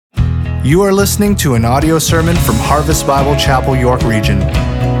You are listening to an audio sermon from Harvest Bible Chapel, York Region.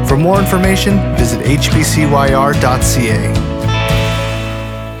 For more information, visit hbcyr.ca.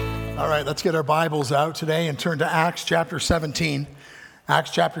 All right, let's get our Bibles out today and turn to Acts chapter 17. Acts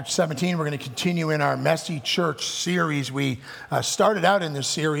chapter 17, we're going to continue in our Messy Church series. We started out in this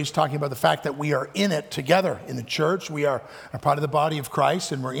series talking about the fact that we are in it together in the church. We are a part of the body of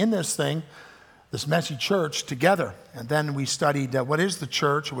Christ, and we're in this thing, this messy church, together. And then we studied what is the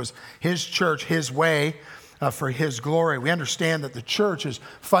church. It was his church, his way, for his glory. We understand that the church is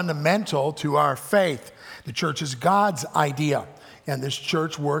fundamental to our faith. The church is God's idea. And this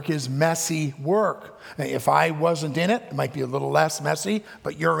church work is messy work. If I wasn't in it, it might be a little less messy,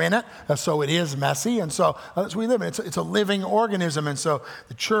 but you're in it, so it is messy. And so as we live in it, it's a living organism. And so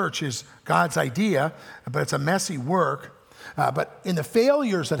the church is God's idea, but it's a messy work. But in the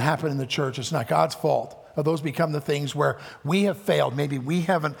failures that happen in the church, it's not God's fault. Those become the things where we have failed. Maybe we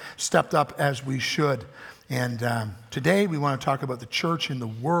haven't stepped up as we should. And today we want to talk about the church in the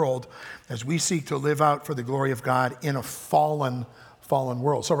world as we seek to live out for the glory of God in a fallen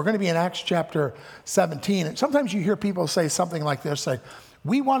world. So we're going to be in Acts chapter 17. And sometimes you hear people say something like this, say,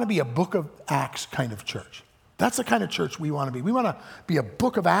 we want to be a book of Acts kind of church. That's the kind of church we want to be. We want to be a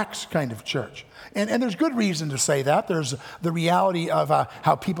book of Acts kind of church. And there's good reason to say that. There's the reality of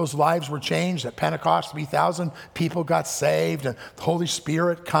how people's lives were changed. At Pentecost, 3,000 people got saved, and the Holy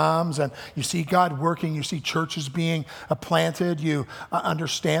Spirit comes, and you see God working. You see churches being planted. You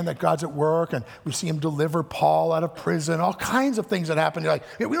understand that God's at work, and we see him deliver Paul out of prison, all kinds of things that happen. You're like,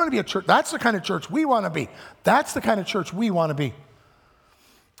 hey, we want to be a church. That's the kind of church we want to be. That's the kind of church we want to be.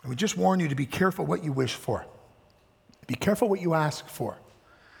 And we just warn you to be careful what you wish for. Be careful what you ask for.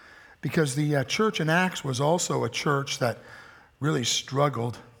 Because the church in Acts was also a church that really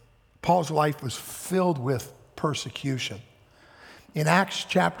struggled. Paul's life was filled with persecution. In Acts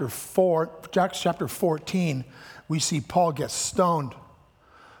chapter 14, we see Paul get stoned.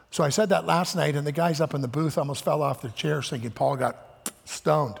 So I said that last night, and the guys up in the booth almost fell off their chairs thinking Paul got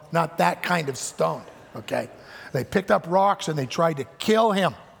stoned. Not that kind of stoned, okay? They picked up rocks and they tried to kill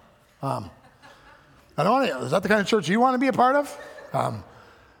him. Is that the kind of church you want to be a part of?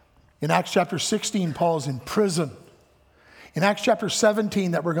 In Acts chapter 16, Paul's in prison. In Acts chapter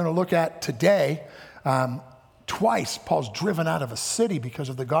 17 that we're going to look at today, twice Paul's driven out of a city because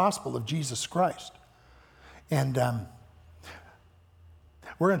of the gospel of Jesus Christ. And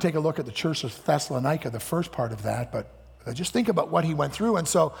we're going to take a look at the church of Thessalonica, the first part of that, but just think about what he went through. And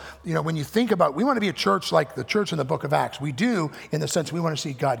so, when you think about, we want to be a church like the church in the book of Acts. We do, in the sense we want to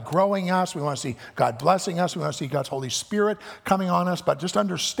see God growing us. We want to see God blessing us. We want to see God's Holy Spirit coming on us. But just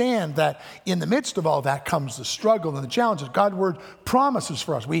understand that in the midst of all that comes the struggle and the challenges. God's word promises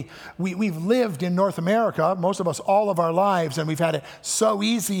for us. We've lived in North America, most of us, all of our lives, and we've had it so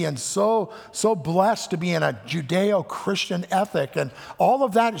easy and so blessed to be in a Judeo-Christian ethic. And all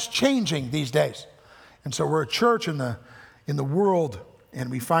of that is changing these days. And so we're a church in the world,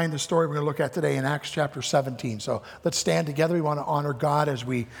 and we find the story we're going to look at today in Acts chapter 17. So let's stand together. We want to honor God as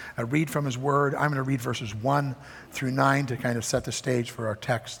we read from his word. I'm going to read verses 1 through 9 to kind of set the stage for our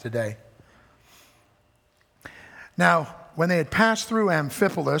text today. Now, when they had passed through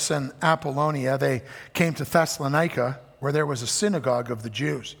Amphipolis and Apollonia, they came to Thessalonica, where there was a synagogue of the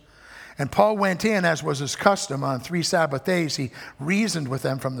Jews. And Paul went in, as was his custom, on 3 Sabbath days. He reasoned with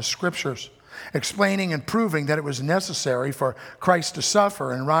them from the scriptures, explaining and proving that it was necessary for Christ to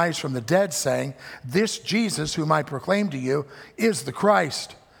suffer and rise from the dead, saying, this Jesus whom I proclaim to you is the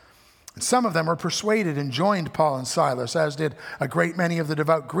Christ. And some of them were persuaded and joined Paul and Silas, as did a great many of the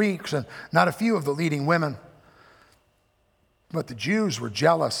devout Greeks and not a few of the leading women. But the Jews were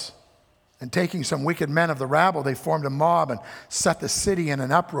jealous, and taking some wicked men of the rabble, they formed a mob and set the city in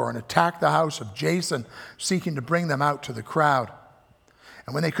an uproar and attacked the house of Jason, seeking to bring them out to the crowd.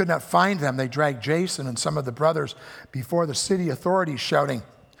 And when they could not find them, they dragged Jason and some of the brothers before the city authorities, shouting,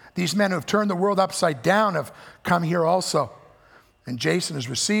 these men who have turned the world upside down have come here also. And Jason has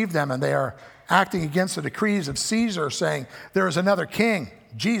received them, and they are acting against the decrees of Caesar, saying, there is another king,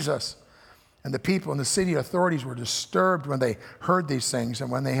 Jesus. And the people in the city authorities were disturbed when they heard these things, and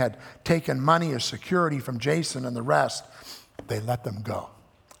when they had taken money as security from Jason and the rest, they let them go.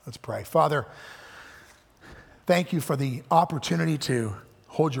 Let's pray. Father, thank you for the opportunity to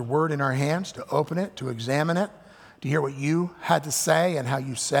hold your word in our hands, to open it, to examine it, to hear what you had to say and how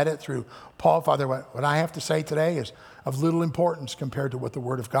you said it through Paul. Father, what I have to say today is of little importance compared to what the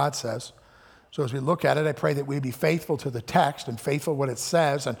word of God says. So as we look at it, I pray that we be faithful to the text and faithful to what it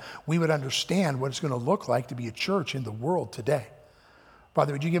says, and we would understand what it's going to look like to be a church in the world today.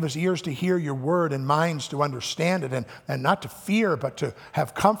 Father, would you give us ears to hear your word and minds to understand it, and not to fear, but to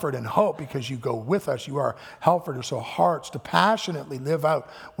have comfort and hope because you go with us. You are helpers, so hearts to passionately live out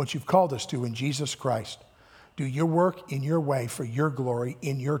what you've called us to in Jesus Christ. Do your work in your way for your glory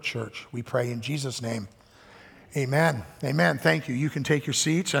in your church. We pray in Jesus' name. Amen. Amen. Thank you. You can take your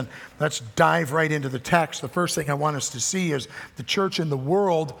seats and let's dive right into the text. The first thing I want us to see is the church in the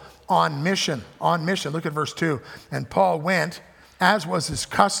world on mission. On mission. Look at verse 2. And Paul went, as was his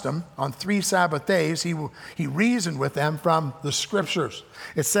custom, on 3 Sabbath days, he reasoned with them from the scriptures.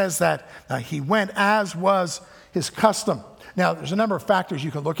 It says that he went as was his custom. Now, there's a number of factors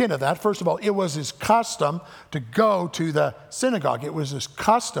you can look into that. First of all, it was his custom to go to the synagogue. It was his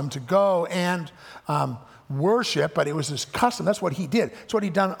custom to go and worship, but it was his custom. That's what he did. It's what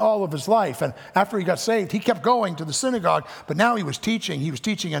he'd done all of his life. And after he got saved, he kept going to the synagogue, but now he was teaching. He was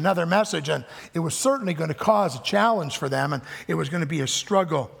teaching another message, and it was certainly going to cause a challenge for them, and it was going to be a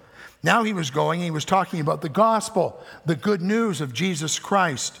struggle. Now he was going, and he was talking about the gospel, the good news of Jesus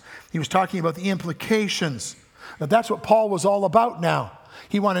Christ. He was talking about the implications. Now, that's what Paul was all about now.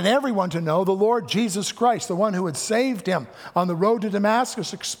 He wanted everyone to know the Lord Jesus Christ, the one who had saved him on the road to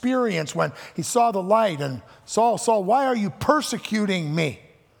Damascus experience when he saw the light and, Saul, Saul, why are you persecuting me?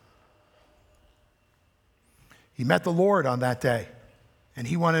 He met the Lord on that day, and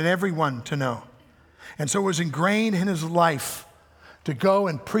he wanted everyone to know. And so it was ingrained in his life to go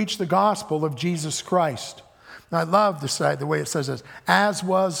and preach the gospel of Jesus Christ. And I love the way it says this, as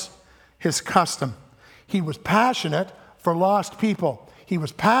was his custom. He was passionate for lost people. He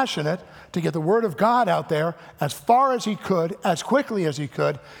was passionate to get the word of God out there as far as he could, as quickly as he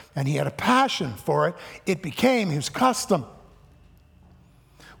could, and he had a passion for it. It became his custom.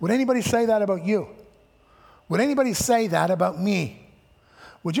 Would anybody say that about you? Would anybody say that about me?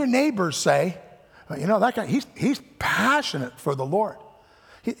 Would your neighbors say, you know, that guy, he's passionate for the Lord.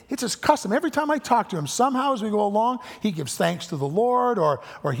 It's his custom. Every time I talk to him, somehow as we go along, he gives thanks to the Lord, or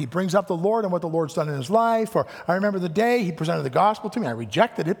he brings up the Lord and what the Lord's done in his life. Or I remember the day he presented the gospel to me. I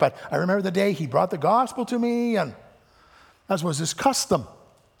rejected it, but I remember the day he brought the gospel to me, and as was his custom.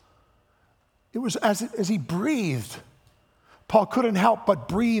 It was as he breathed. Paul couldn't help but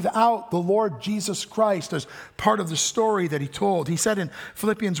breathe out the Lord Jesus Christ as part of the story that he told. He said in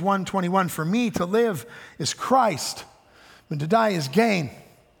Philippians 1:21, for me to live is Christ, and to die is gain.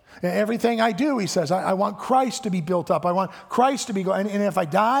 Everything I do, he says, I want Christ to be built up. I want Christ to be, and if I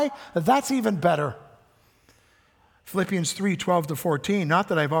die, that's even better. Philippians 3:12-14, not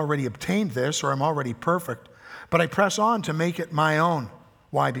that I've already obtained this or I'm already perfect, but I press on to make it my own.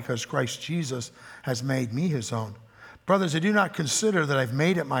 Why? Because Christ Jesus has made me his own. Brothers, I do not consider that I've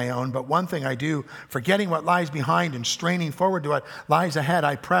made it my own, but one thing I do, forgetting what lies behind and straining forward to what lies ahead,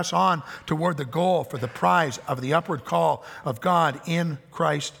 I press on toward the goal for the prize of the upward call of God in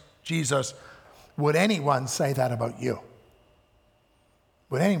Christ Jesus. Would anyone say that about you?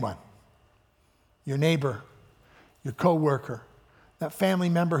 Would anyone? Your neighbor, your coworker, that family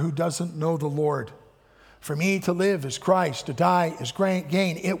member who doesn't know the Lord. For me to live is Christ, to die is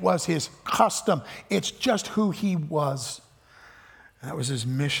gain. It was his custom. It's just who he was. That was his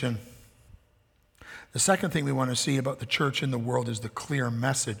mission. The second thing we want to see about the church in the world is the clear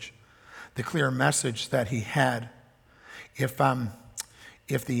message that he had. If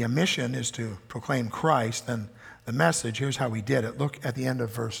the mission is to proclaim Christ, then the message, here's how he did it. Look at the end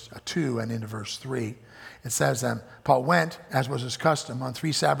of verse 2 and into verse 3. It says, Paul went, as was his custom, on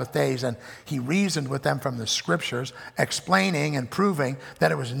 3 Sabbath days, and he reasoned with them from the scriptures, explaining and proving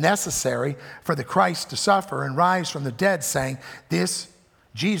that it was necessary for the Christ to suffer and rise from the dead, saying, this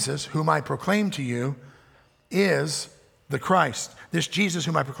Jesus, whom I proclaim to you, is the Christ. This Jesus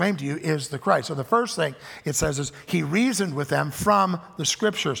whom I proclaim to you is the Christ. So the first thing it says is he reasoned with them from the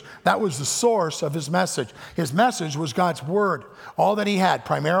scriptures. That was the source of his message. His message was God's word. All that he had,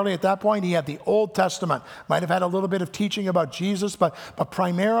 primarily at that point, he had the Old Testament. Might have had a little bit of teaching about Jesus, but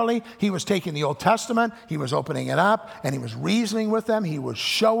primarily he was taking the Old Testament, he was opening it up, and he was reasoning with them. He was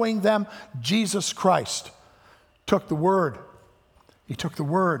showing them Jesus Christ. Took the word. He took the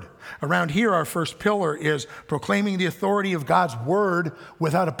word. Around here, our first pillar is proclaiming the authority of God's word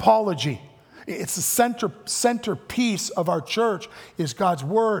without apology. It's the centerpiece of our church is God's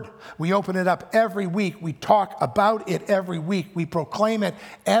word. We open it up every week. We talk about it every week. We proclaim it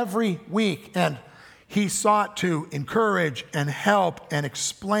every week. And he sought to encourage and help and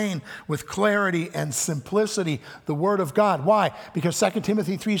explain with clarity and simplicity the word of God. Why? Because 2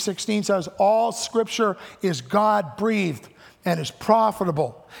 Timothy 3:16 says, all scripture is God-breathed and is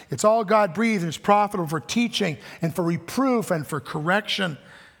profitable. It's all God-breathed and is profitable for teaching and for reproof and for correction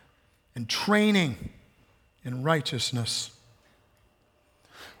and training in righteousness.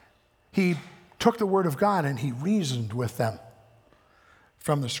 He took the word of God and he reasoned with them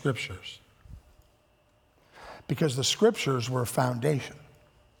from the scriptures. Because the scriptures were a foundation.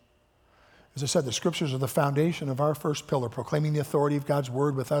 As I said, the scriptures are the foundation of our first pillar, proclaiming the authority of God's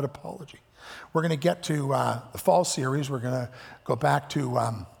word without apology. We're going to get to the fall series. We're going to go back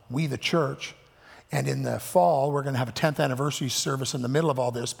to We the Church. And in the fall, we're going to have a 10th anniversary service in the middle of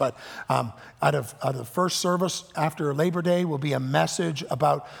all this. But out of the first service after Labor Day will be a message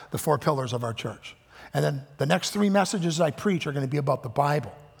about the four pillars of our church. And then the next three messages I preach are going to be about the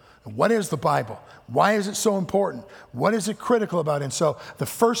Bible. What is the Bible? Why is it so important? What is it critical about it? And so the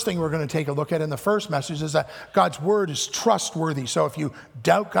first thing we're going to take a look at in the first message is that God's word is trustworthy. So if you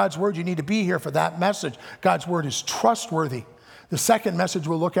doubt God's word, you need to be here for that message. God's word is trustworthy. The second message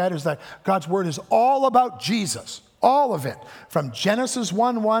we'll look at is that God's word is all about Jesus. All of it, from Genesis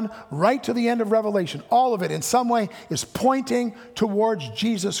 1:1 right to the end of Revelation, all of it in some way is pointing towards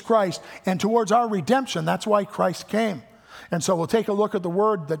Jesus Christ and towards our redemption. That's why Christ came. And so we'll take a look at the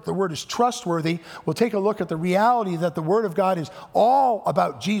word, that the word is trustworthy. We'll take a look at the reality that the word of God is all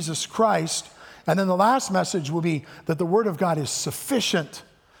about Jesus Christ. And then the last message will be that the word of God is sufficient.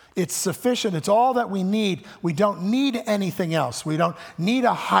 It's sufficient. It's all that we need. We don't need anything else. We don't need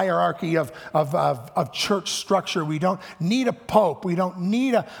a hierarchy of church structure. We don't need a pope. We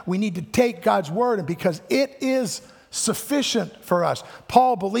need to take God's word, and because it is sufficient for us.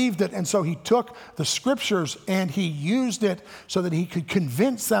 Paul believed it, and so he took the scriptures and he used it so that he could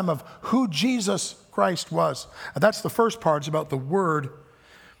convince them of who Jesus Christ was. And that's the first part. It's about the word.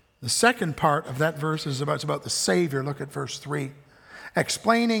 The second part of that verse is about the Savior. Look at verse 3.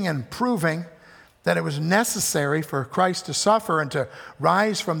 Explaining and proving that it was necessary for Christ to suffer and to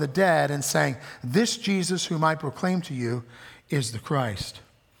rise from the dead, and saying, this Jesus whom I proclaim to you is the Christ,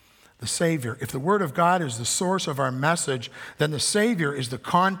 the Savior. If the Word of God is the source of our message, then the Savior is the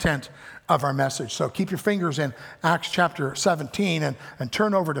content of our message. So keep your fingers in Acts chapter 17 and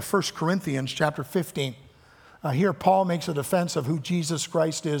turn over to 1 Corinthians chapter 15. Here Paul makes a defense of who Jesus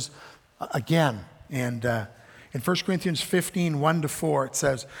Christ is again. And in 1 Corinthians 15, 1-4, it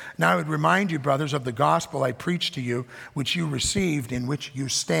says, now I would remind you, brothers, of the gospel I preached to you, which you received, in which you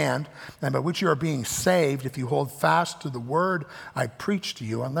stand, and by which you are being saved, if you hold fast to the word I preached to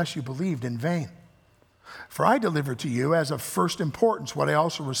you, unless you believed in vain. For I delivered to you as of first importance what I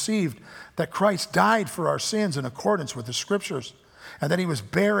also received, that Christ died for our sins in accordance with the scriptures, and that he was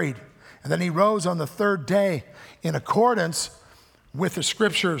buried, and then he rose on the third day in accordance with the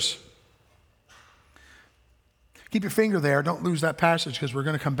scriptures. Keep your finger there. Don't lose that passage because we're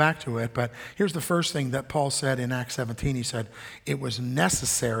going to come back to it. But here's the first thing that Paul said in Acts 17. He said, it was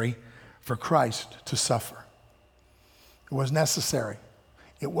necessary for Christ to suffer. It was necessary.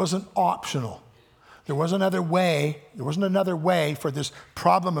 It wasn't optional. There wasn't another way for this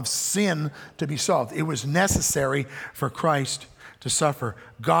problem of sin to be solved. It was necessary for Christ to suffer.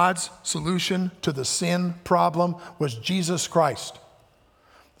 God's solution to the sin problem was Jesus Christ.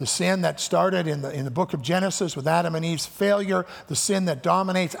 The sin that started in the book of Genesis with Adam and Eve's failure, the sin that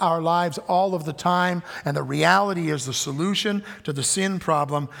dominates our lives all of the time, and the reality is the solution to the sin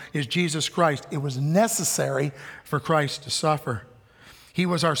problem is Jesus Christ. It was necessary for Christ to suffer. He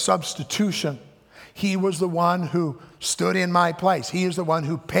was our substitution. He was the one who stood in my place. He is the one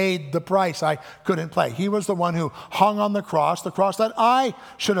who paid the price I couldn't pay. He was the one who hung on the cross that I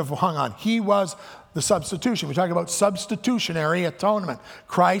should have hung on. He was the substitution. We talk about substitutionary atonement.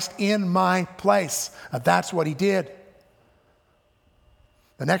 Christ in my place. That's what he did.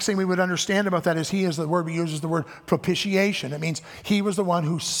 The next thing we would understand about that is he is the word we use is the word propitiation. It means he was the one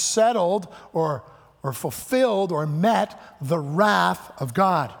who settled or fulfilled or met the wrath of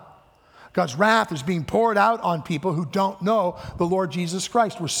God. God's wrath is being poured out on people who don't know the Lord Jesus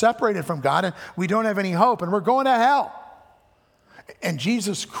Christ. We're separated from God and we don't have any hope and we're going to hell. And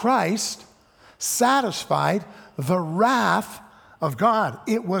Jesus Christ satisfied the wrath of God.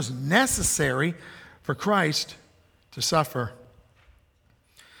 It was necessary for Christ to suffer.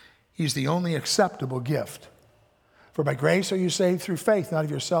 He's the only acceptable gift. For by grace are you saved through faith, not of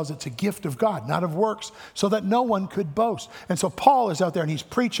yourselves. It's a gift of God, not of works, so that no one could boast. And so Paul is out there and he's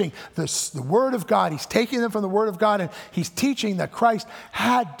preaching the word of God. He's taking them from the word of God and he's teaching that Christ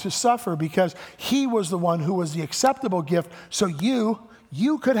had to suffer because he was the one who was the acceptable gift so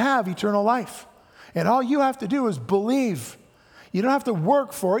you could have eternal life. And all you have to do is believe. You don't have to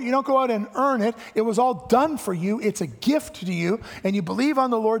work for it. You don't go out and earn it. It was all done for you. It's a gift to you. And you believe on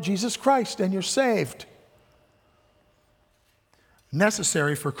the Lord Jesus Christ and you're saved.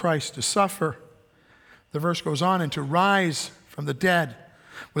 Necessary for Christ to suffer. The verse goes on, and to rise from the dead.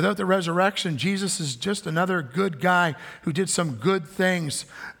 Without the resurrection, Jesus is just another good guy who did some good things,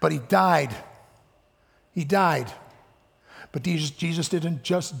 but he died. He died. But Jesus didn't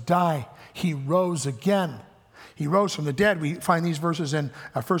just die. He rose again. He rose from the dead. We find these verses in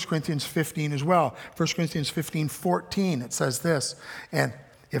 1 Corinthians 15 as well. 1 Corinthians 15:14, it says this, and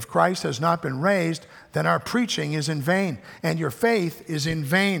if Christ has not been raised, then our preaching is in vain, and your faith is in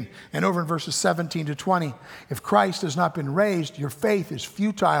vain. And over in verses 17 to 20, if Christ has not been raised, your faith is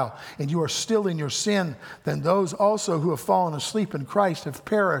futile, and you are still in your sin. Then those also who have fallen asleep in Christ have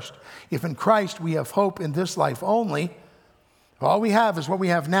perished. If in Christ we have hope in this life only, all we have is what we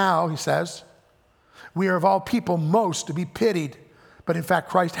have now, he says. We are of all people most to be pitied. But in fact,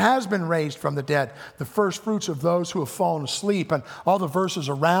 Christ has been raised from the dead, the first fruits of those who have fallen asleep. And all the verses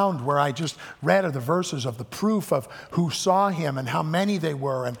around where I just read are the verses of the proof of who saw him and how many they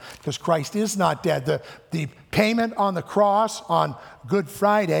were. And because Christ is not dead, the payment on the cross on Good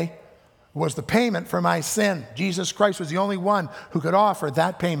Friday was the payment for my sin. Jesus Christ was the only one who could offer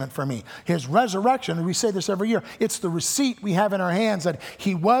that payment for me. His resurrection, and we say this every year, it's the receipt we have in our hands that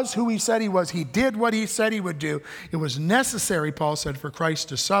he was who he said he was. He did what he said he would do. It was necessary, Paul said, for Christ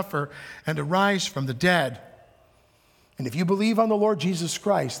to suffer and to rise from the dead. And if you believe on the Lord Jesus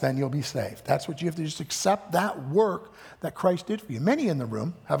Christ, then you'll be saved. That's what you have to just accept, that work that Christ did for you. Many in the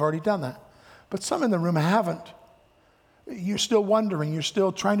room have already done that, but some in the room haven't. You're still wondering. You're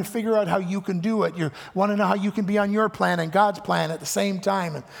still trying to figure out how you can do it. You want to know how you can be on your plan and God's plan at the same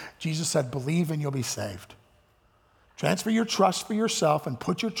time. And Jesus said, believe and you'll be saved. Transfer your trust for yourself and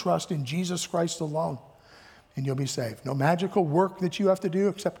put your trust in Jesus Christ alone, and you'll be saved. No magical work that you have to do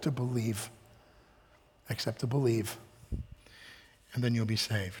except to believe. Except to believe. And then you'll be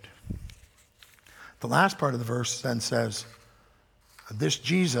saved. The last part of the verse then says, this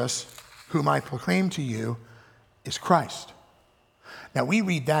Jesus, whom I proclaim to you, is Christ. Now we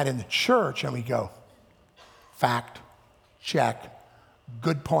read that in the church and we go, fact, check,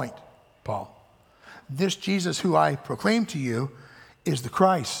 good point, Paul. This Jesus who I proclaim to you is the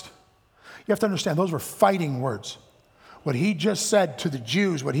Christ. You have to understand, those were fighting words. What he just said to the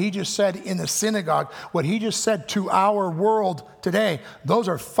Jews, what he just said in the synagogue, what he just said to our world today, those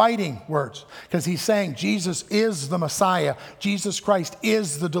are fighting words. Because he's saying Jesus is the Messiah. Jesus Christ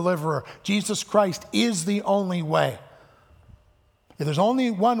is the deliverer. Jesus Christ is the only way. If there's only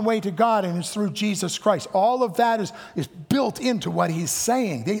one way to God, and it's through Jesus Christ. All of that is built into what he's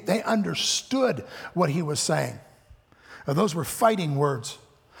saying. They understood what he was saying. Now, those were fighting words.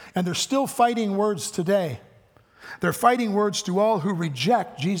 And they're still fighting words today. They're fighting words to all who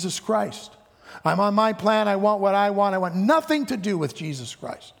reject Jesus Christ. I'm on my plan. I want what I want. I want nothing to do with Jesus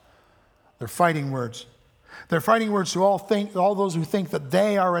Christ. They're fighting words. They're fighting words to all those who think that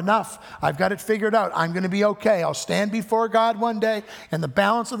they are enough. I've got it figured out. I'm going to be okay. I'll stand before God one day, and the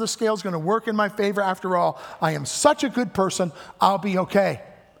balance of the scale is going to work in my favor. After all, I am such a good person. I'll be okay.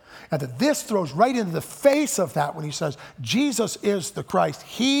 And that this throws right into the face of that when he says, Jesus is the Christ.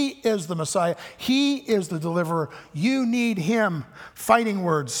 He is the Messiah. He is the deliverer. You need him. Fighting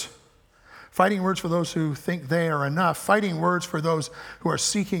words. Fighting words for those who think they are enough. Fighting words for those who are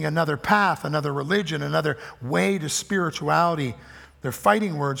seeking another path, another religion, another way to spirituality. They're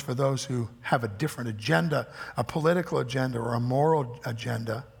fighting words for those who have a different agenda, a political agenda or a moral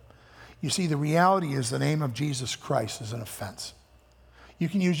agenda. You see, the reality is the name of Jesus Christ is an offense. You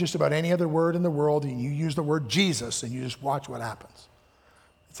can use just about any other word in the world, and you use the word Jesus, and you just watch what happens.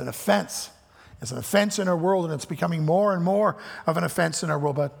 It's an offense. It's an offense in our world, and it's becoming more and more of an offense in our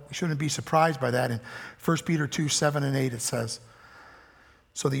world, but we shouldn't be surprised by that. In 1 Peter 2, 7 and 8, it says,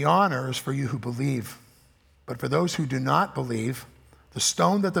 so the honor is for you who believe, but for those who do not believe, the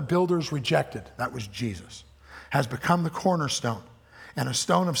stone that the builders rejected, that was Jesus, has become the cornerstone, and a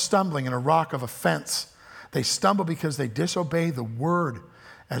stone of stumbling and a rock of offense. They stumble because they disobey the word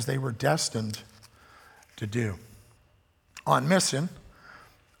as they were destined to do. On mission,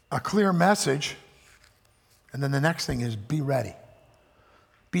 a clear message, and then the next thing is be ready.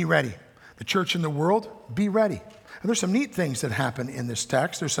 Be ready. The church in the world, be ready. And there's some neat things that happen in this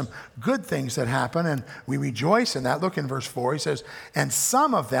text. There's some good things that happen, and we rejoice in that. Look in verse 4. He says, and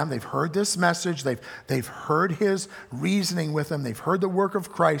some of them, they've heard this message. They've heard his reasoning with them. They've heard the work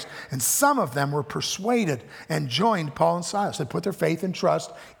of Christ, and some of them were persuaded and joined Paul and Silas. They put their faith and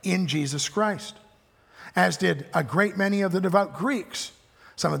trust in Jesus Christ, as did a great many of the devout Greeks.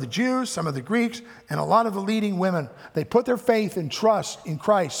 Some of the Jews, some of the Greeks, and a lot of the leading women. They put their faith and trust in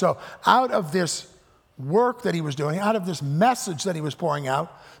Christ. So out of this work that he was doing, out of this message that he was pouring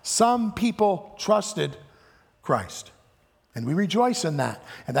out, some people trusted Christ. And we rejoice in that.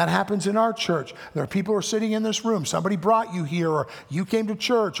 And that happens in our church. There are people who are sitting in this room. Somebody brought you here, or you came to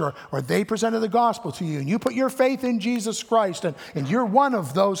church, or they presented the gospel to you, and you put your faith in Jesus Christ, and you're one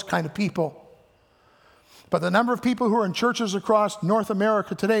of those kind of people. But the number of people who are in churches across North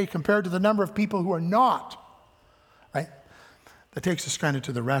America today compared to the number of people who are not, right? That takes us kind of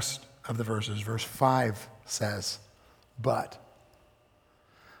to the rest of the verses. Verse 5 says, but.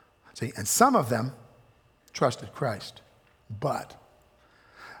 See, and some of them trusted Christ. But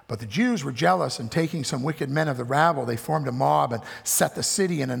the Jews were jealous, and taking some wicked men of the rabble, they formed a mob and set the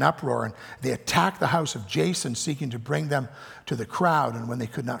city in an uproar. And they attacked the house of Jason, seeking to bring them to the crowd. And when they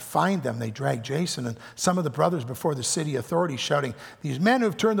could not find them, they dragged Jason and some of the brothers before the city authorities, shouting, "These men who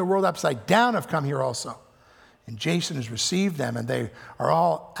have turned the world upside down have come here also." And Jason has received them, and they are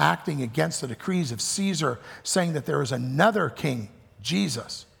all acting against the decrees of Caesar, saying that there is another king,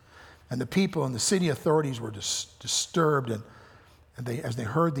 Jesus. And the people and the city authorities were disturbed, and as they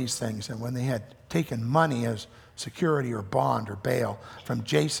heard these things, and when they had taken money as security or bond or bail from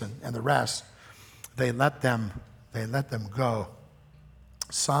Jason and the rest, they let them go.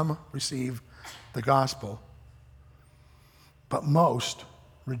 Some received the gospel, but most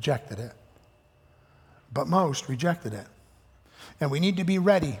rejected it. And we need to be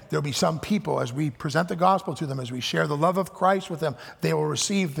ready. There'll be some people, as we present the gospel to them, as we share the love of Christ with them, they will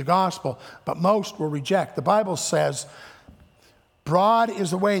receive the gospel, but most will reject. The Bible says, broad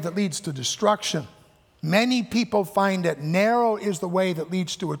is the way that leads to destruction. Many people find it. Narrow is the way that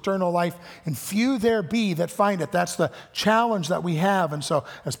leads to eternal life, and few there be that find it. That's the challenge that we have. And so,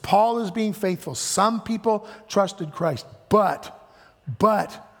 as Paul is being faithful, some people trusted Christ, but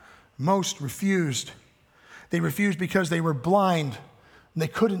most refused. They refused because they were blind. They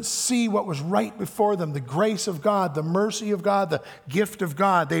couldn't see what was right before them, the grace of God, the mercy of God, the gift of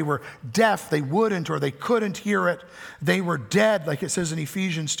God. They were deaf. They wouldn't, or they couldn't hear it. They were dead, like it says in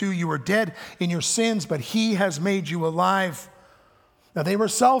Ephesians 2, you were dead in your sins, but he has made you alive. Now, they were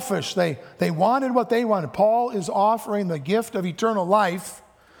selfish. They wanted what they wanted. Paul is offering the gift of eternal life,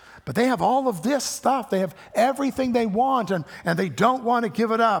 but they have all of this stuff. They have everything they want, and they don't want to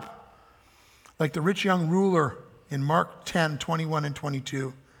give it up. Like the rich young ruler in Mark 10, 21 and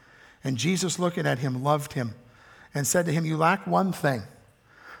 22. And Jesus, looking at him, loved him and said to him, "You lack one thing.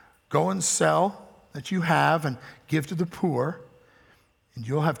 Go and sell that you have and give to the poor, and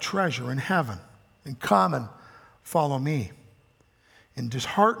you'll have treasure in heaven. And come and follow me." And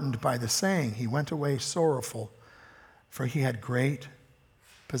disheartened by the saying, he went away sorrowful, for he had great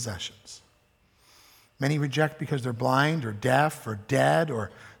possessions. Many reject because they're blind or deaf or dead or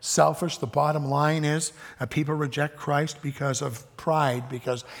selfish. The bottom line is people reject Christ because of pride,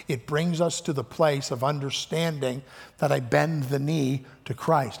 because it brings us to the place of understanding that I bend the knee to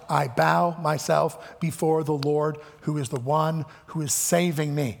Christ. I bow myself before the Lord, who is the one who is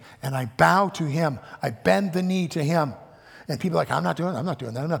saving me. And I bow to him. I bend the knee to him. And people are like, I'm not doing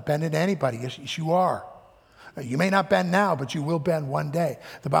that. I'm not bending to anybody. Yes, you are. You may not bend now, but you will bend one day.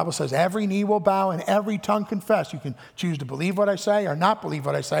 The Bible says every knee will bow and every tongue confess. You can choose to believe what I say or not believe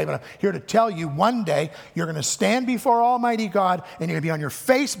what I say, but I'm here to tell you one day you're going to stand before Almighty God and you're going to be on your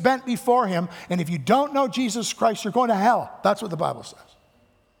face bent before him. And if you don't know Jesus Christ, you're going to hell. That's what the Bible says.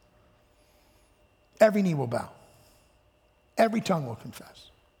 Every knee will bow. Every tongue will confess.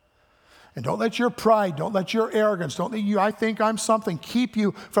 And don't let your pride, don't let your arrogance, don't let you, I think I'm something, keep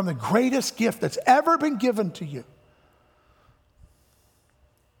you from the greatest gift that's ever been given to you.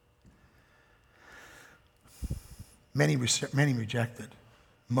 Many rejected,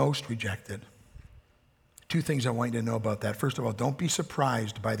 most rejected. Two things I want you to know about that. First of all, don't be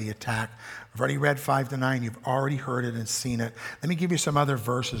surprised by the attack. I've already read 5-9. You've already heard it and seen it. Let me give you some other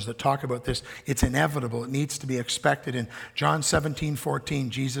verses that talk about this. It's inevitable. It needs to be expected. In John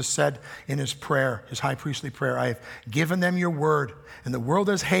 17:14, Jesus said in his prayer, his high priestly prayer, "I have given them your word, and the world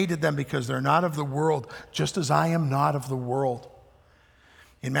has hated them because they're not of the world, just as I am not of the world."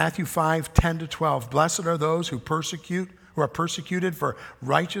 In Matthew 5:10-12, "Blessed are those who are persecuted for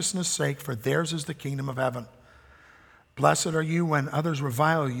righteousness' sake, for theirs is the kingdom of heaven. Blessed are you when others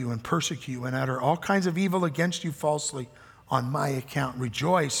revile you and persecute you and utter all kinds of evil against you falsely on my account.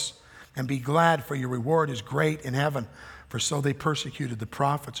 Rejoice and be glad, for your reward is great in heaven, for so they persecuted the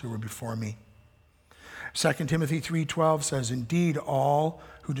prophets who were before me." 2 Timothy 3:12 says, "Indeed, all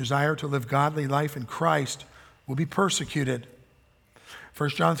who desire to live godly life in Christ will be persecuted."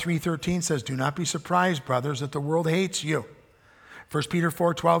 1 John 3:13 says, "Do not be surprised, brothers, that the world hates you. 1 Peter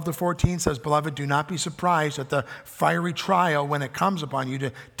 4:12-14 says, "Beloved, do not be surprised at the fiery trial when it comes upon you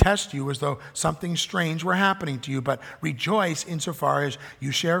to test you as though something strange were happening to you, but rejoice insofar as you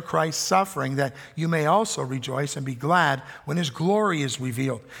share Christ's suffering, that you may also rejoice and be glad when his glory is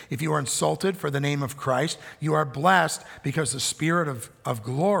revealed. If you are insulted for the name of Christ, you are blessed because the Spirit of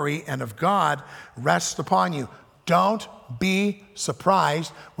glory and of God rests upon you." Don't be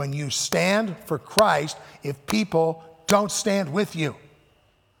surprised when you stand for Christ if people don't stand with you.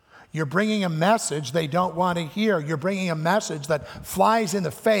 You're bringing a message they don't want to hear. You're bringing a message that flies in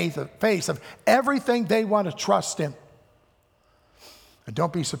the face of everything they want to trust in. And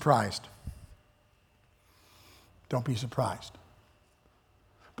don't be surprised. Don't be surprised.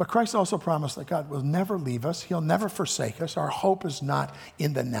 But Christ also promised that God will never leave us. He'll never forsake us. Our hope is not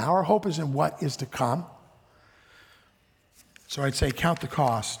in the now. Our hope is in what is to come. So I'd say count the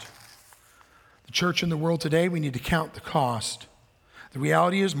cost. The church in the world today, we need to count the cost. The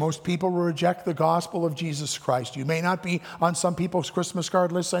reality is most people will reject the gospel of Jesus Christ. You may not be on some people's Christmas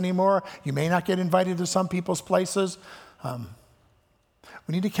card lists anymore. You may not get invited to some people's places. We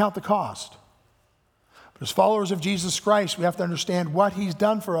need to count the cost. But as followers of Jesus Christ, we have to understand what he's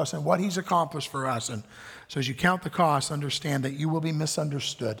done for us and what he's accomplished for us. And so as you count the cost, understand that you will be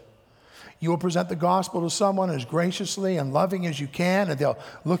misunderstood. You will present the gospel to someone as graciously and loving as you can, and they'll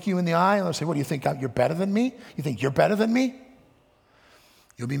look you in the eye and they'll say, "What do you think? You're better than me? You think you're better than me?"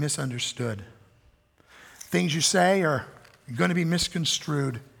 You'll be misunderstood. Things you say are going to be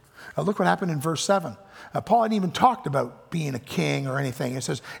misconstrued. Look what happened in verse 7. Paul hadn't even talked about being a king or anything. It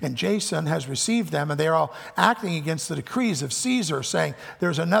says, "And Jason has received them, and they're all acting against the decrees of Caesar, saying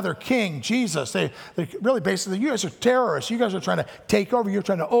there's another king, Jesus." They really basically, "You guys are terrorists. You guys are trying to take over. You're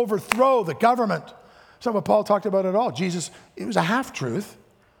trying to overthrow the government." That's not what Paul talked about at all. Jesus, it was a half-truth.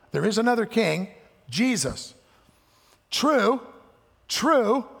 There is another king, Jesus. True,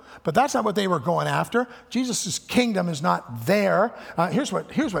 but that's not what they were going after. Jesus' kingdom is not there. Here's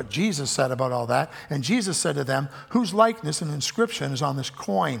what Jesus said about all that. And Jesus said to them, "Whose likeness and inscription is on this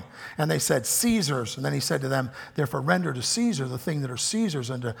coin?" And they said, "Caesar's." And then he said to them, "Therefore render to Caesar the thing that are Caesar's,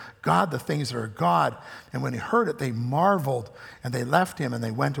 and to God the things that are God." And when he heard it, they marveled, and they left him, and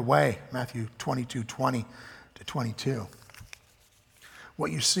they went away. Matthew 22:20-22.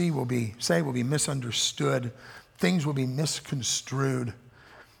 What you will be misunderstood. Things will be misconstrued.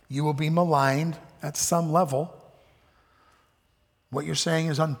 You will be maligned at some level. What you're saying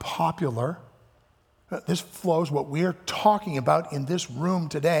is unpopular. This flows, what we're talking about in this room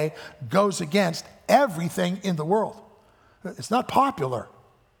today goes against everything in the world. It's not popular.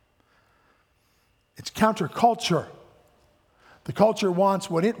 It's counterculture. The culture wants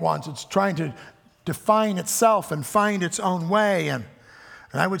what it wants. It's trying to define itself and find its own way. And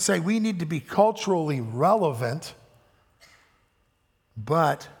I would say we need to be culturally relevant,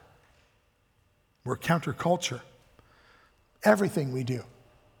 but we're counterculture. Everything we do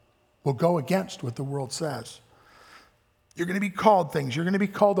will go against what the world says. You're going to be called things. You're going to be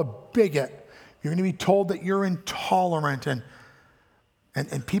called a bigot. You're going to be told that you're intolerant. And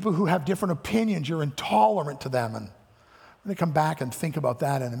people who have different opinions, you're intolerant to them. And I'm going to come back and think about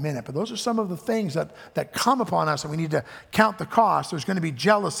that in a minute. But those are some of the things that come upon us, and we need to count the cost. There's going to be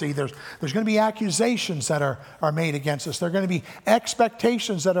jealousy. There's going to be accusations that are made against us. There are going to be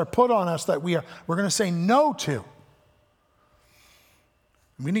expectations that are put on us that we're going to say no to.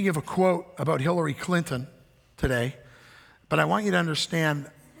 I'm going to give a quote about Hillary Clinton today, but I want you to understand,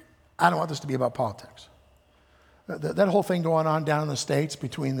 I don't want this to be about politics. That whole thing going on down in the States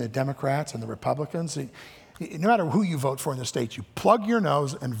between the Democrats and the Republicans, no matter who you vote for in the States, you plug your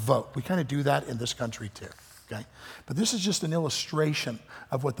nose and vote. We kind of do that in this country too, okay? But this is just an illustration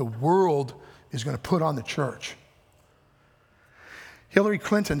of what the world is going to put on the church. Hillary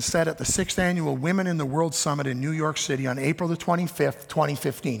Clinton said at the 6th Annual Women in the World Summit in New York City on April the 25th,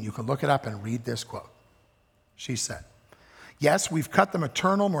 2015. You can look it up and read this quote. She said, "Yes, we've cut the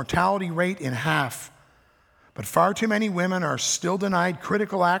maternal mortality rate in half. But far too many women are still denied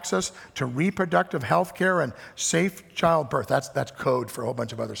critical access to reproductive health care and safe childbirth." That's code for a whole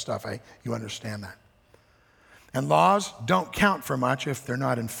bunch of other stuff. You understand that. "And laws don't count for much if they're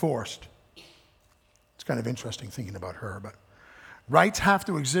not enforced." It's kind of interesting thinking about her, but rights have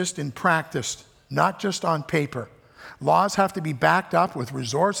to exist in practice, not just on paper. Laws have to be backed up with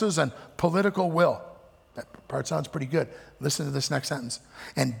resources and political will. That part sounds pretty good. Listen to this next sentence.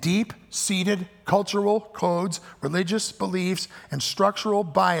 "And deep-seated cultural codes, religious beliefs, and structural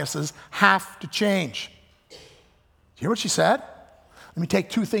biases have to change." Do you hear what she said? Let me take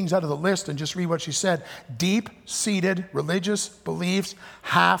two things out of the list and just read what she said. Deep-seated religious beliefs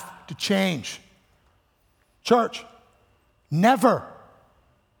have to change. Church, Never.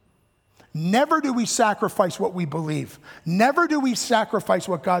 Never do we sacrifice what we believe. Never do we sacrifice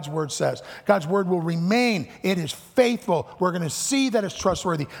what God's word says. God's word will remain. It is faithful. We're going to see that it's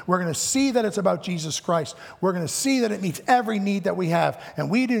trustworthy. We're going to see that it's about Jesus Christ. We're going to see that it meets every need that we have. And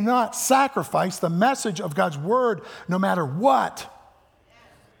we do not sacrifice the message of God's word no matter what.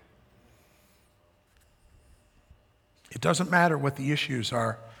 It doesn't matter what the issues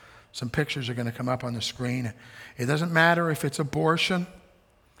are. Some pictures are going to come up on the screen. It doesn't matter if it's abortion.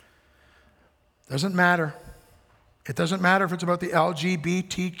 Doesn't matter. It doesn't matter if it's about the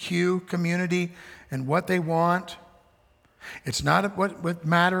LGBTQ community and what they want. It's not what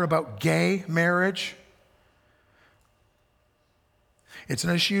matter about gay marriage. It's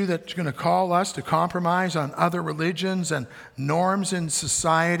an issue that's going to call us to compromise on other religions and norms in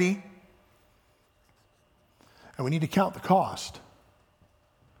society. And we need to count the cost.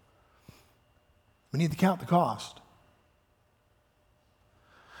 We need to count the cost.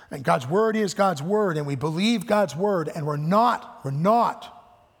 And God's word is God's word, and we believe God's word, and we're not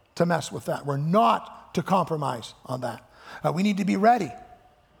to mess with that. We're not to compromise on that. We need to be ready.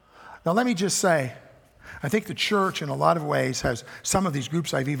 Now, let me just say, I think the church in a lot of ways has some of these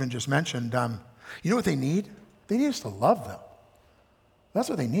groups I've even just mentioned. You know what they need? They need us to love them. That's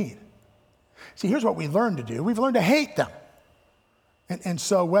what they need. See, here's what we learned to do. We've learned to hate them. And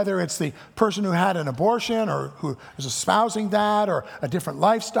so whether it's the person who had an abortion or who is espousing that or a different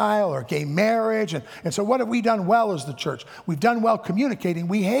lifestyle or gay marriage. And so what have we done well as the church? We've done well communicating.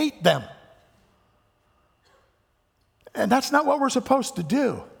 We hate them. And that's not what we're supposed to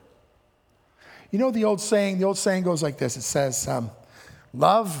do. You know the old saying goes like this. It says,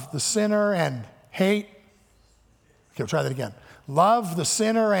 love the sinner and hate. Okay, we'll try that again. Love the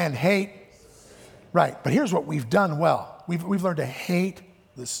sinner and hate. Right, but here's what we've done well. We've learned to hate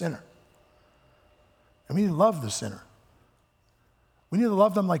the sinner. And we need to love the sinner. We need to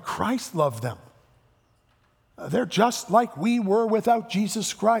love them like Christ loved them. They're just like we were without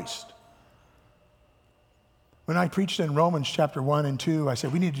Jesus Christ. When I preached in Romans chapter 1 and 2, I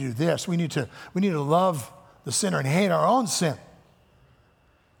said we need to do this. We need to love the sinner and hate our own sin.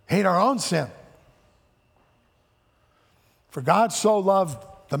 Hate our own sin. For God so loved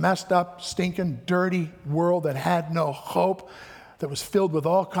the messed up, stinking, dirty world that had no hope, that was filled with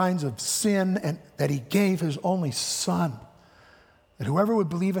all kinds of sin, and that he gave his only son, that whoever would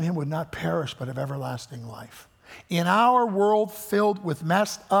believe in him would not perish but have everlasting life. In our world filled with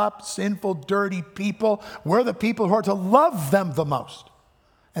messed up, sinful, dirty people, we're the people who are to love them the most.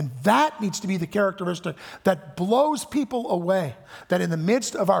 And that needs to be the characteristic that blows people away, that in the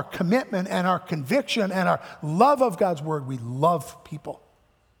midst of our commitment and our conviction and our love of God's word, we love people.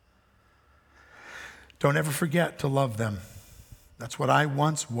 Don't ever forget to love them. That's what I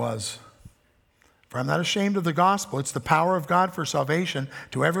once was. For I'm not ashamed of the gospel. It's the power of God for salvation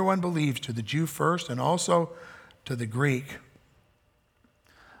to everyone believes, to the Jew first and also to the Greek.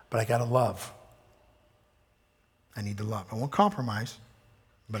 But I got to love. I need to love. I won't compromise,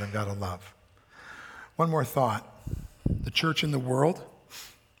 but I've got to love. One more thought. The church in the world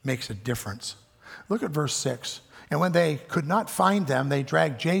makes a difference. Look at verse 6. And when they could not find them, they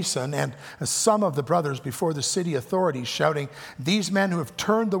dragged Jason and some of the brothers before the city authorities, shouting, "These men who have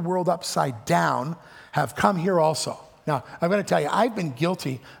turned the world upside down have come here also." Now, I'm going to tell you, I've been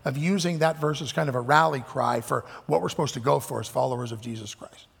guilty of using that verse as kind of a rally cry for what we're supposed to go for as followers of Jesus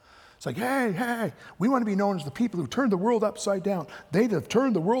Christ. It's like, hey, we want to be known as the people who turned the world upside down. They that have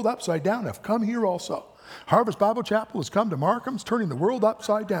turned the world upside down have come here also. Harvest Bible Chapel has come to Markham's, turning the world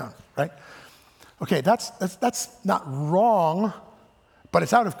upside down, right? Okay, that's not wrong, but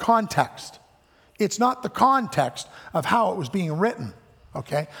it's out of context. It's not the context of how it was being written,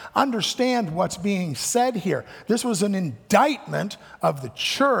 okay? Understand what's being said here. This was an indictment of the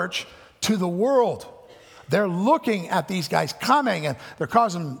church to the world. They're looking at these guys coming, and they're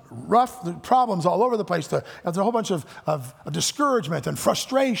causing rough problems all over the place. There's a whole bunch of discouragement and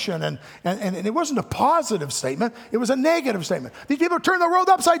frustration, and it wasn't a positive statement. It was a negative statement. These people who turn the world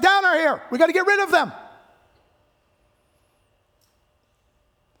upside down are here. We got to get rid of them.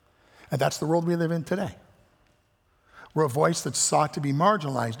 And that's the world we live in today. We're a voice that's sought to be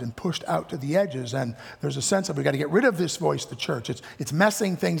marginalized and pushed out to the edges. And there's a sense of we got to get rid of this voice, the church. It's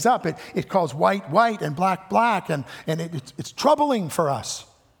messing things up. It calls white, white, and black, black. And it's troubling for us.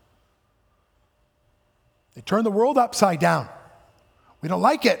 They turn the world upside down. We don't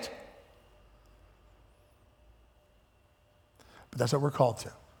like it. But that's what we're called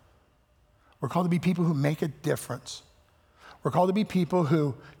to. We're called to be people who make a difference. We're called to be people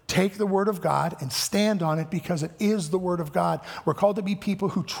who take the Word of God and stand on it because it is the Word of God. We're called to be people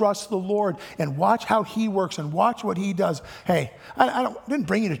who trust the Lord and watch how He works and watch what He does. Hey, I didn't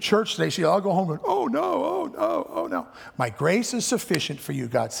bring you to church today so you all go home going, oh no, oh no, oh no. My grace is sufficient for you,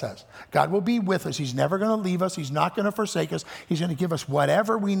 God says. God will be with us. He's never going to leave us. He's not going to forsake us. He's going to give us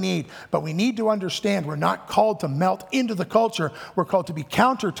whatever we need. But we need to understand we're not called to melt into the culture. We're called to be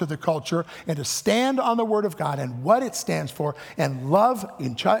counter to the culture and to stand on the Word of God and what it stands for and love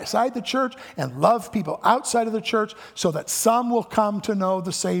inside the church and love people outside of the church so that some will come to know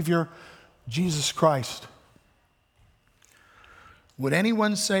the Savior, Jesus Christ. Would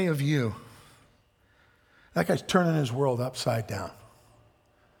anyone say of you, that guy's turning his world upside down?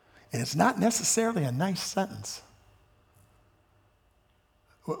 And it's not necessarily a nice sentence.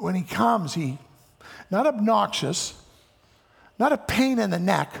 When he comes, he, not obnoxious, not a pain in the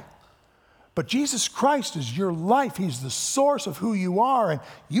neck, but Jesus Christ is your life. He's the source of who you are, and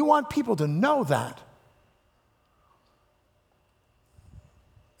you want people to know that.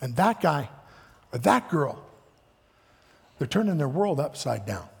 And that guy or that girl, they're turning their world upside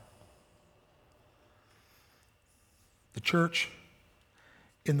down. The church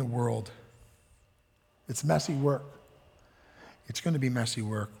in the world, it's messy work. It's going to be messy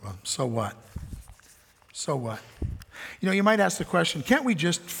work. Well, so what? So what? You know, you might ask the question, can't we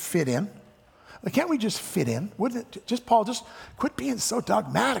just fit in? Like, can't we just fit in? Wouldn't it, just Paul, just quit being so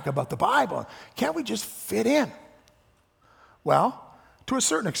dogmatic about the Bible. Can't we just fit in? Well, to a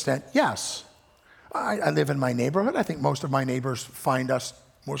certain extent, yes. I live in my neighborhood. I think most of my neighbors find us,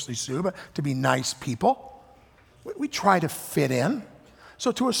 mostly Sue, but to be nice people. We try to fit in.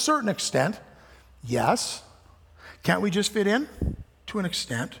 So to a certain extent, yes. Can't we just fit in? To an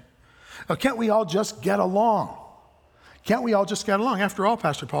extent. Can't we all just get along? Can't we all just get along? After all,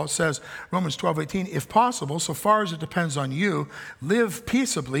 Pastor Paul says, Romans 12:18, if possible, so far as it depends on you, live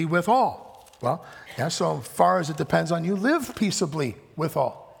peaceably with all. Well, yeah, so far as it depends on you, live peaceably with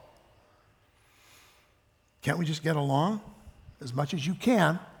all. Can't we just get along? As much as you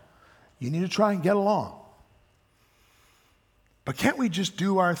can, you need to try and get along. But can't we just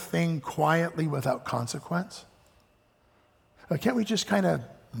do our thing quietly without consequence? Can't we just kind of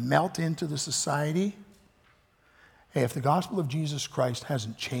melt into the society? Hey, if the gospel of Jesus Christ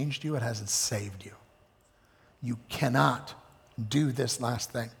hasn't changed you, it hasn't saved you. You cannot do this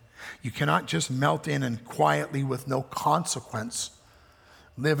last thing. You cannot just melt in and quietly with no consequence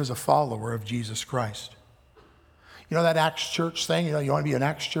live as a follower of Jesus Christ. You know that Acts church thing? You want to be an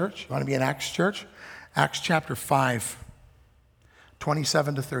Acts church? You want to be an Acts church? Acts chapter 5,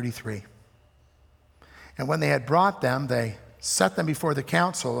 27 to 33. And when they had brought them, they set them before the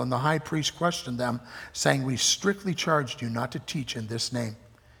council, and the high priest questioned them, saying, we strictly charged you not to teach in this name.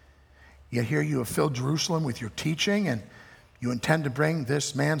 Yet here you have filled Jerusalem with your teaching, and you intend to bring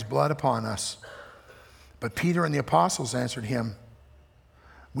this man's blood upon us. But Peter and the apostles answered him,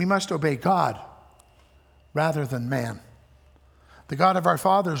 we must obey God rather than man. The God of our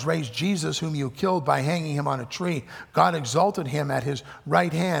fathers raised Jesus, whom you killed by hanging him on a tree. God exalted him at his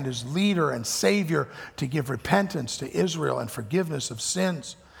right hand as leader and savior to give repentance to Israel and forgiveness of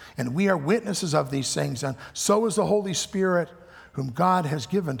sins. And we are witnesses of these things, and so is the Holy Spirit, whom God has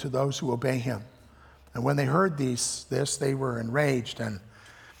given to those who obey him. And when they heard this, they were enraged, and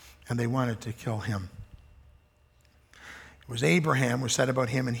they wanted to kill him. It was Abraham was said about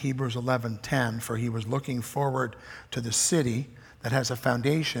him in Hebrews 11:10, for he was looking forward to the city that has a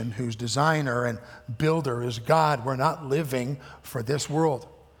foundation, whose designer and builder is God. We're not living for this world.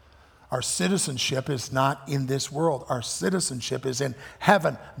 Our citizenship is not in this world. Our citizenship is in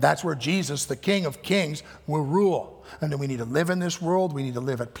heaven. That's where Jesus, the King of Kings, will rule. And then we need to live in this world. We need to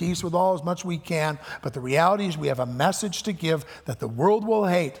live at peace with all as much as we can. But the reality is we have a message to give that the world will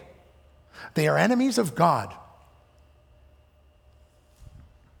hate. They are enemies of God.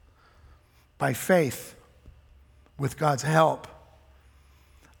 By faith, with God's help,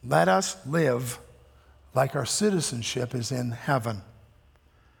 let us live like our citizenship is in heaven.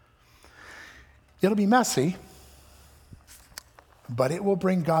 It'll be messy, but it will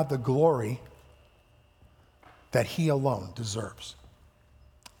bring God the glory that he alone deserves.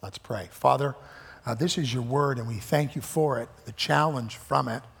 Let's pray. Father, this is your word, and we thank you for it, the challenge from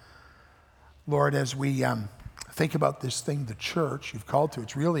it. Lord, as we think about this thing, the church you've called to,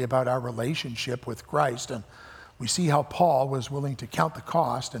 it's really about our relationship with Christ. And we see how Paul was willing to count the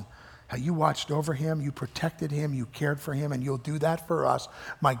cost and how you watched over him, you protected him, you cared for him, and you'll do that for us.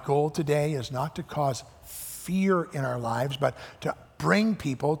 My goal today is not to cause fear in our lives, but to bring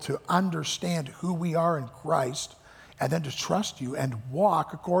people to understand who we are in Christ and then to trust you and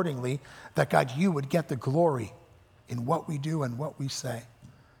walk accordingly, that God, you would get the glory in what we do and what we say.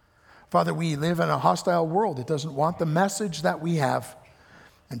 Father, we live in a hostile world. It doesn't want the message that we have.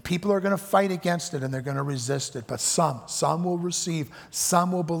 And people are going to fight against it and they're going to resist it. But some will receive,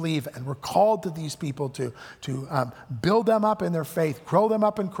 some will believe. And we're called to these people to build them up in their faith, grow them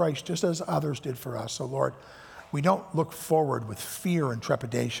up in Christ, just as others did for us. So Lord, we don't look forward with fear and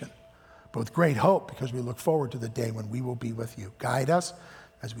trepidation, but with great hope, because we look forward to the day when we will be with you. Guide us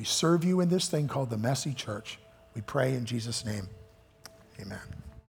as we serve you in this thing called the Messy Church. We pray in Jesus' name. Amen.